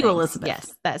 Thank you, Elizabeth.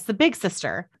 Yes, that's the big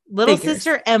sister. Little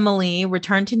sister Emily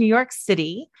returned to New York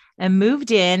City and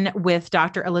moved in with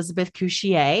Dr. Elizabeth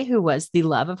Couchier, who was the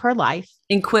love of her life.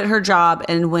 And quit her job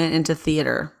and went into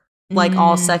theater, like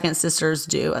all second sisters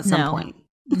do at some point.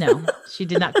 No, she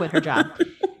did not quit her job.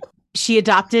 She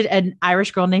adopted an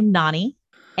Irish girl named Nani,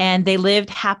 and they lived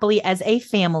happily as a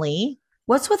family.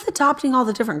 What's with adopting all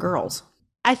the different girls?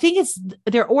 I think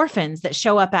they're orphans that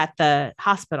show up at the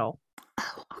hospital.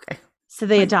 Oh, okay. So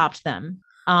they adopt them.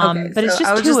 But it's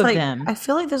just two of them. I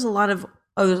feel like there's a lot of,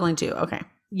 there's only two. Okay.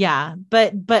 Yeah.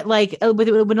 But like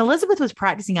when Elizabeth was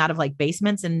practicing out of like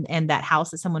basements and that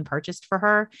house that someone purchased for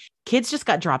her, kids just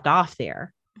got dropped off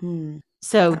there.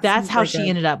 So that's how she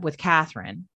ended up with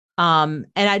Catherine. And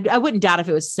I wouldn't doubt if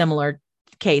it was similar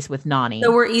case with Nani.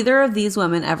 So were either of these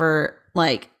women ever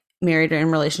like married or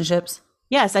in relationships?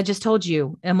 Yes, I just told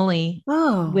you, Emily,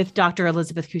 with Dr.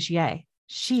 Elizabeth Couchier.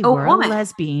 She was a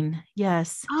lesbian.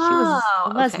 Yes, she was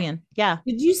a lesbian. Okay. Yeah.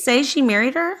 Did you say she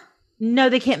married her? No,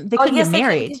 they couldn't get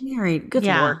married. They couldn't get married. Good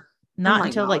Lord. Not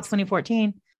until like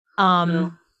 2014.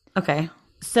 Okay.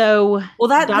 So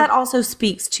that also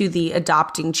speaks to the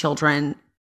adopting children.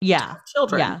 Yeah.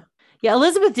 Children. Yeah.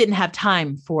 Elizabeth didn't have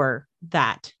time for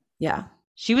that. Yeah.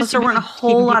 She was. There weren't a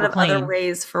whole lot of other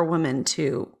ways for women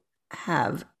to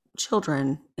have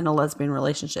children in a lesbian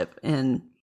relationship in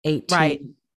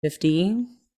 1850,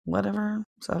 whatever.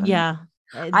 So yeah.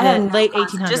 I have late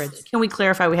 1800s. Can we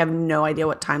clarify? We have no idea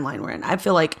what timeline we're in. I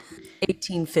feel like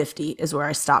 1850 is where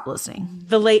I stopped listening.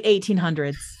 The late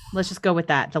 1800s. Let's just go with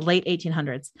that. The late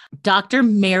 1800s. Dr.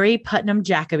 Mary Putnam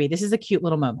Jacobi. This is a cute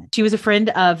little moment. She was a friend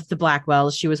of the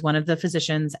Blackwells. She was one of the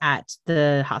physicians at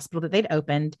the hospital that they'd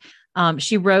opened.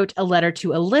 She wrote a letter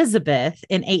to Elizabeth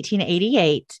in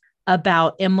 1888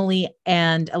 about Emily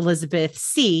and Elizabeth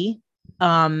C.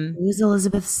 Who's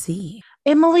Elizabeth C?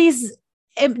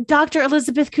 Dr.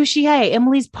 Elizabeth Couchier,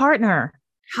 Emily's partner.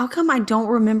 How come I don't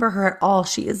remember her at all?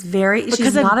 She's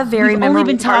not a very memorable. We've only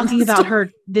been talking about her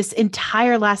this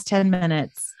entire last 10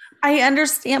 minutes. I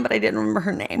understand, but I didn't remember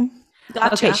her name.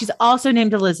 Gotcha. Okay, she's also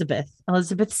named Elizabeth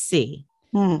C.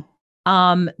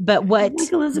 But what?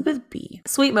 Like Elizabeth B.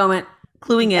 Sweet moment.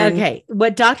 Cluing in. Okay.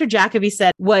 What Dr. Jacobi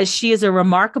said was, she is a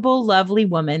remarkable, lovely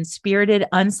woman, spirited,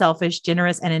 unselfish,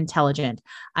 generous, and intelligent.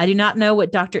 I do not know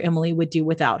what Dr. Emily would do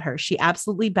without her. She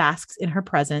absolutely basks in her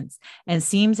presence and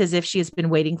seems as if she has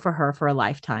been waiting for her for a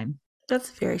lifetime.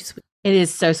 That's very sweet. It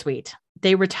is so sweet.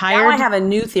 They retired. Now I have a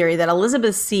new theory that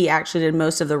Elizabeth C. actually did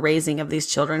most of the raising of these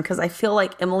children, because I feel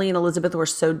like Emily and Elizabeth were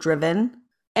so driven.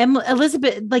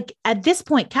 Elizabeth, like at this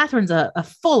point, Catherine's a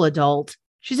full adult.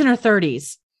 She's in her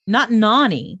 30s. Not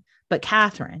Nani, but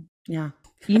Catherine. Yeah.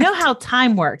 You know how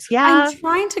time works. Yeah. I'm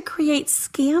trying to create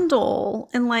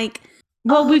scandal and like.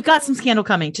 Well, we've got some scandal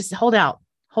coming. Just hold out.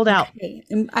 Hold out. Okay.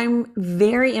 I'm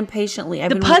very impatiently.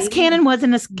 The pus cannon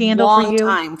wasn't a scandal for you.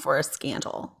 Time for a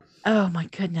scandal. Oh my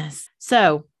goodness.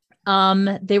 So,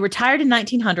 they retired in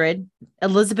 1900.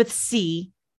 Elizabeth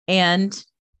C. and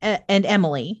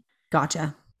Emily.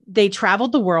 Gotcha. They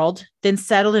traveled the world, then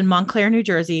settled in Montclair, New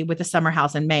Jersey, with a summer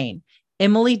house in Maine.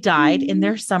 Emily died in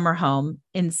their summer home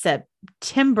in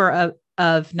September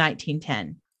of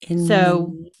 1910.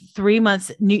 So 3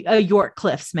 months, York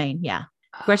Cliffs, Maine. Yeah.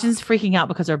 Gretchen's freaking out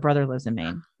because her brother lives in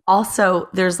Maine. Also,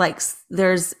 there's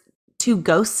 2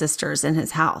 ghost sisters in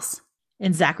his house.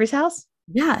 In Zachary's house?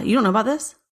 Yeah. You don't know about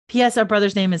this? P.S. Our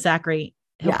brother's name is Zachary.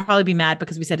 He'll probably be mad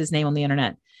because we said his name on the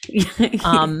internet.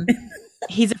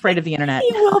 He's afraid of the internet.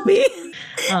 He will be.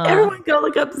 Everyone go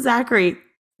look up Zachary.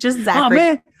 Just Zachary. Oh,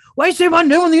 man. Why you say my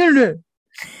name on the internet?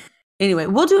 Anyway,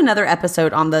 we'll do another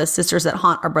episode on the sisters that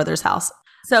haunt our brother's house.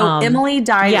 So Emily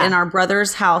died in our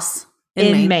brother's house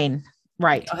in Maine.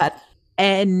 Right. Go ahead.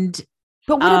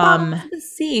 But what about Elizabeth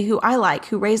C., who I like,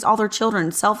 who raised all their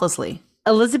children selflessly?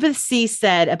 Elizabeth C.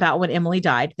 said about when Emily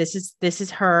died, this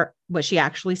is her, what she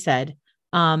actually said.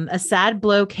 A sad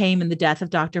blow came in the death of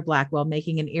Dr. Blackwell,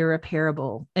 making an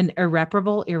irreparable. I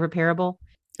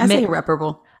say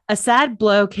irreparable. A sad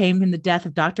blow came in the death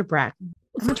of Dr. I'm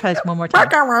going to try this one more time.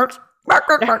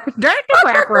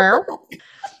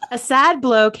 A sad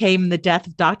blow came in the death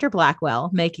of Dr. Blackwell,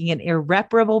 making an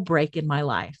irreparable break in my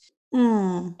life.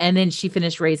 And then she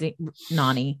finished raising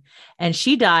Nani, and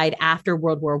she died after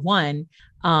World War I.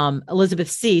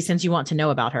 Elizabeth C., since you want to know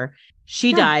about her,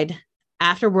 she died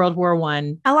after World War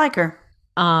I. I like her.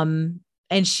 And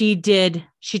she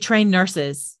trained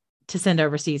nurses to send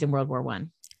overseas in World War I.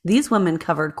 These women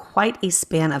covered quite a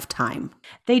span of time.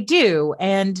 They do,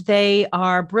 and they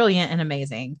are brilliant and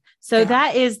amazing. So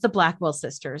that is the Blackwell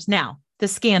sisters. Now, the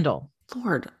scandal.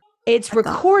 Lord. It's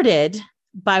recorded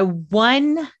by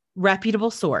one reputable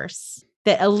source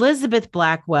that Elizabeth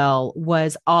Blackwell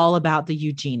was all about the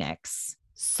eugenics.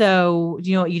 So, do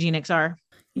you know what eugenics are?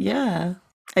 Yeah.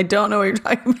 I don't know what you're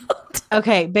talking about.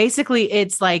 Okay. Basically,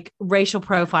 it's like racial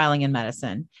profiling in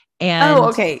medicine. And,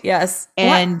 okay. Yes.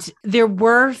 And there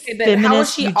were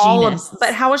feminist eugenists.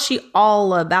 But how is she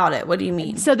all about it? What do you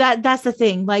mean? So that's the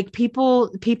thing. Like people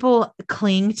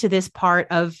cling to this part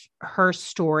of her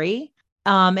story.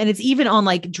 And it's even on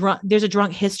like there's a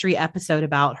Drunk History episode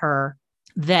about her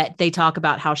that they talk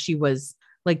about how she was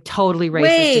like totally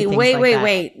racist.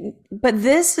 Wait. But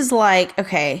this is like,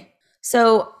 okay.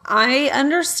 So I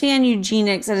understand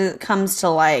eugenics as it comes to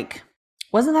like,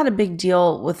 wasn't that a big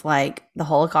deal with like the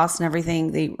Holocaust and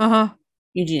everything? The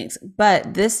eugenics,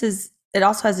 but it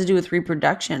also has to do with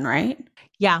reproduction, right?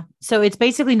 Yeah. So it's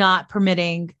basically not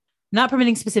permitting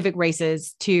specific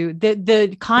races to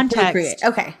the context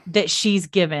that she's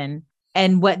given.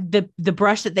 And what the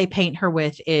brush that they paint her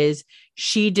with is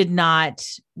she did not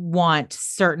want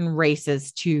certain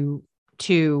races to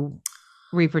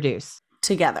reproduce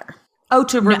together. Oh,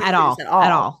 to reproduce at all.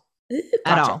 Gotcha.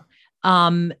 At all.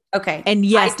 Okay. And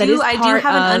yes, I do have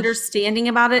an understanding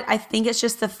about it. I think it's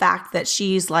just the fact that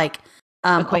she's like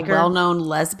a well-known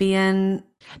lesbian.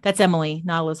 That's Emily,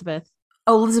 not Elizabeth.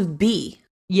 Oh, Elizabeth B.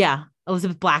 Yeah.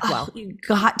 Elizabeth Blackwell. Oh, you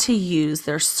got to use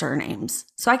their surnames.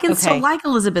 So I can still like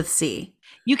Elizabeth C.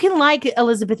 You can like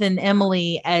Elizabeth and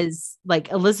Emily as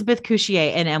like Elizabeth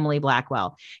Couchier and Emily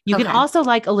Blackwell. You can also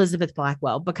like Elizabeth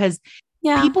Blackwell because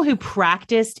people who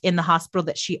practiced in the hospital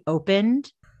that she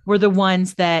opened were the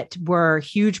ones that were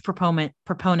huge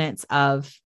proponents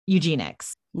of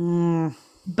eugenics.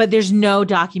 But there's no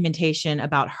documentation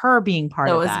about her being part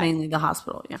of that. So it was mainly the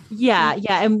hospital. Yeah.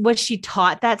 And was she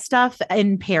taught that stuff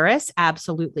in Paris?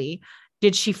 Absolutely.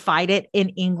 Did she fight it in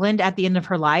England at the end of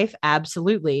her life?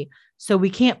 Absolutely. So we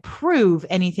can't prove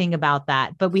anything about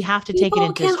that, but we have to take it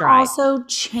into stride. People can also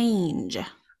change.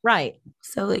 Right.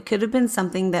 So it could have been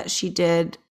something that she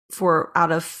did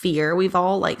out of fear. We've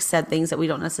all like said things that we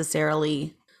don't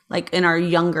necessarily like in our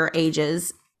younger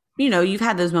ages. You know, you've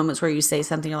had those moments where you say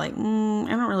something, you're like, I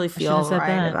don't really feel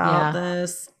right about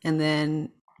this. And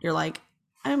then you're like,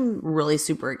 I'm really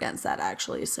super against that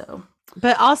actually. So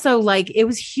But also, like, it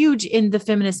was huge in the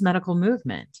feminist medical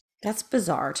movement. That's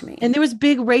bizarre to me. And there was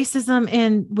big racism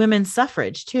in women's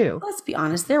suffrage, too. Let's be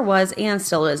honest. There was and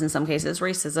still is in some cases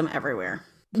racism everywhere.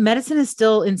 Medicine is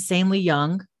still insanely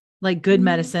young, like good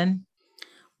medicine.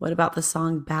 What about the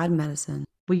song Bad Medicine?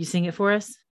 Will you sing it for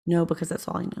us? No, because that's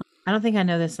all I know. I don't think I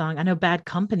know this song. I know Bad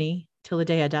Company, Till the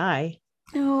Day I Die.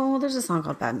 No, there's a song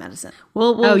called Bad Medicine.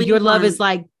 Your love is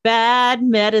like bad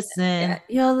medicine.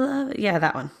 Your love. Yeah,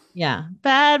 that one. Yeah.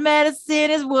 Bad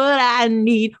medicine is what I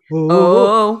need.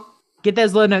 Oh. Get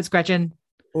those low notes, Gretchen.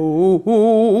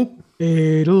 Oh.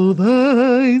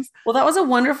 Edelweiss. Well, that was a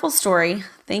wonderful story.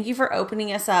 Thank you for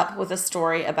opening us up with a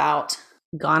story about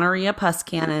gonorrhea pus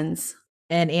cannons.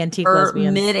 And antique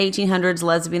lesbians. Mid-1800s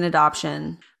lesbian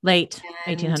adoption. Late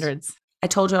 1800s. I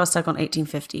told you I was stuck on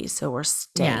 1850s, so we're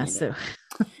staying. Yeah, so.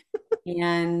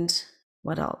 And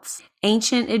what else?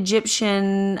 Ancient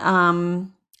Egyptian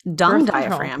dung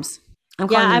diaphragms. I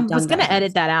was going to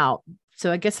edit that out.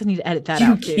 So I guess I need to edit that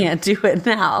out too. You can't do it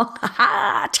now.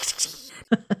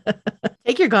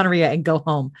 Take your gonorrhea and go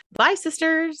home. Bye,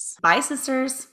 sisters. Bye, sisters.